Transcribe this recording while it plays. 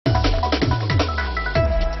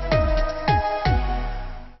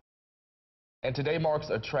And today marks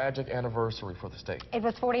a tragic anniversary for the state. It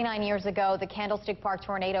was 49 years ago the Candlestick Park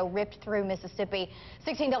tornado ripped through Mississippi.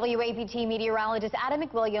 16 WAPT meteorologist Adam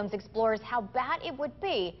McWilliams explores how bad it would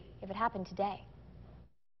be if it happened today.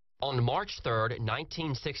 On March 3rd,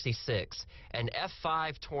 1966, an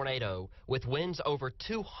F5 tornado with winds over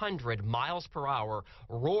 200 miles per hour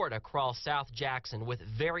roared across South Jackson with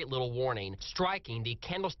very little warning, striking the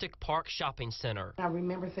Candlestick Park shopping center. I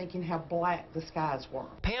remember thinking how black the skies were.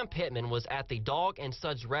 Pam Pittman was at the Dog and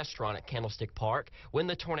Suds restaurant at Candlestick Park when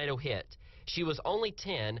the tornado hit. She was only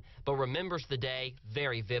 10, but remembers the day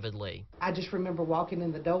very vividly. I just remember walking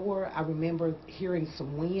in the door. I remember hearing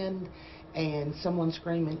some wind and someone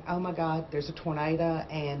screaming, "Oh my God, there's a tornado,"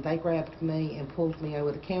 and they grabbed me and pulled me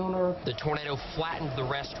over the counter. The tornado flattened the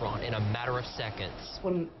restaurant in a matter of seconds.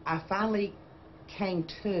 When I finally came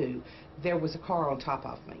to, there was a car on top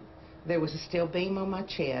of me. There was a steel beam on my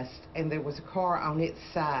chest, and there was a car on its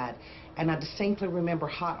side, and I distinctly remember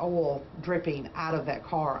hot oil dripping out of that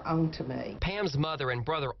car onto me. Pam's mother and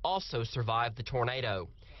brother also survived the tornado.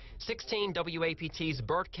 16 WAPT's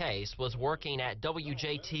Bert Case was working at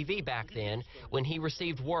WJTV back then when he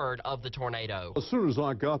received word of the tornado. As soon as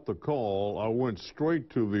I got the call, I went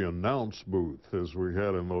straight to the announce booth, as we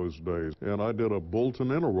had in those days, and I did a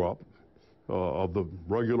bulletin interrupt of the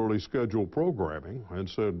regularly scheduled programming and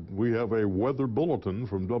said, "We have a weather bulletin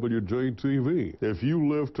from WJTV. If you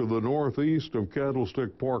live to the northeast of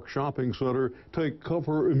Candlestick Park Shopping Center, take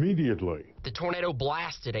cover immediately." The tornado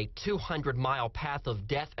blasted a 200-mile path of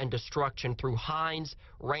death and destruction through Hines,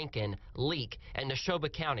 Rankin, Leake, and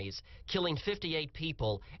Neshoba counties, killing 58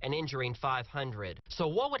 people and injuring 500. So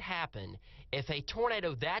what would happen if a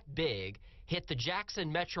tornado that big hit the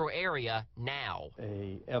Jackson metro area now?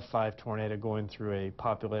 A F5 tornado going through a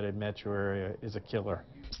populated metro area is a killer.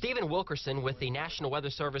 Stephen Wilkerson with the National Weather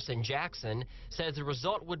Service in Jackson says the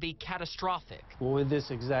result would be catastrophic. Well, with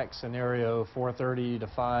this exact scenario, 4:30 to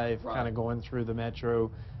 5, kind of going through the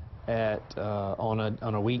metro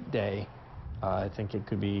on a weekday, I think it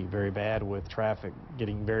could be very bad with traffic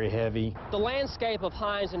getting very heavy. The landscape of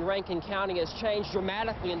Hines and Rankin County has changed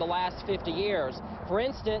dramatically in the last 50 years. For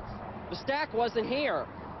instance, the stack wasn't here,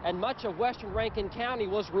 and much of western Rankin County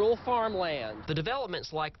was rural farmland. The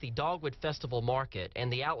developments like the Dogwood Festival Market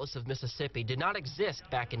and the outlets of Mississippi did not exist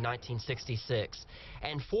back in 1966,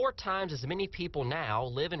 and 4 times as many people now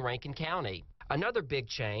live in Rankin County. Another big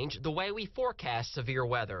change, the way we forecast severe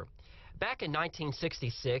weather. Back in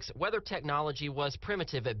 1966, weather technology was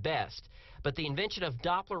primitive at best, but the invention of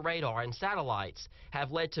Doppler radar and satellites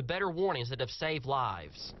have led to better warnings that have saved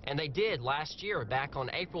lives. And they did last year, back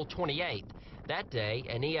on April 28th. That day,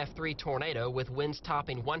 an EF3 tornado with winds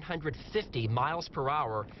topping 150 miles per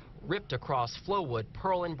hour ripped across Flowood,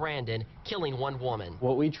 Pearl, and Brandon, killing 1 woman.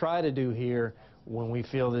 What we try to do here when we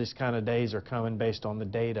feel these kind of days are coming based on the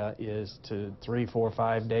data is to 3, 4,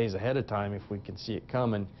 5 days ahead of time, if we can see it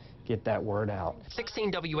coming, get that word out.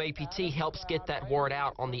 16 WAPT helps get that word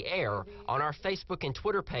out on the air, on our Facebook and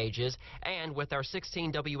Twitter pages, and with our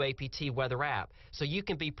 16 WAPT weather app, so you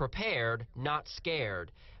can be prepared, not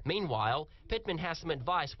scared. Meanwhile, Pittman has some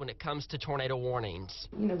advice when it comes to tornado warnings.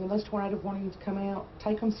 You know, when those tornado warnings come out,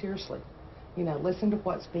 take them seriously. You know, listen to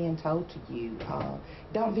what's being told to you.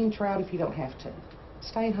 Don't venture out if you don't have to.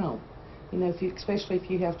 Stay at home. You know, especially if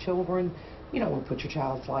you have children, you don't want to put your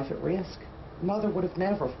child's life at risk. Mother would have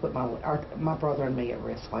never put my brother and me at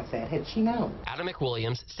risk like that had she known. Adam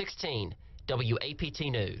McWilliams, 16 WAPT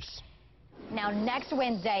News. Now, next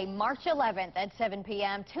Wednesday, March 11th at 7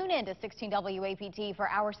 p.m., tune in to 16 WAPT for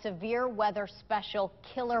our severe weather special,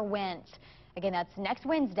 Killer Winds. Again, that's next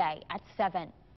Wednesday at 7.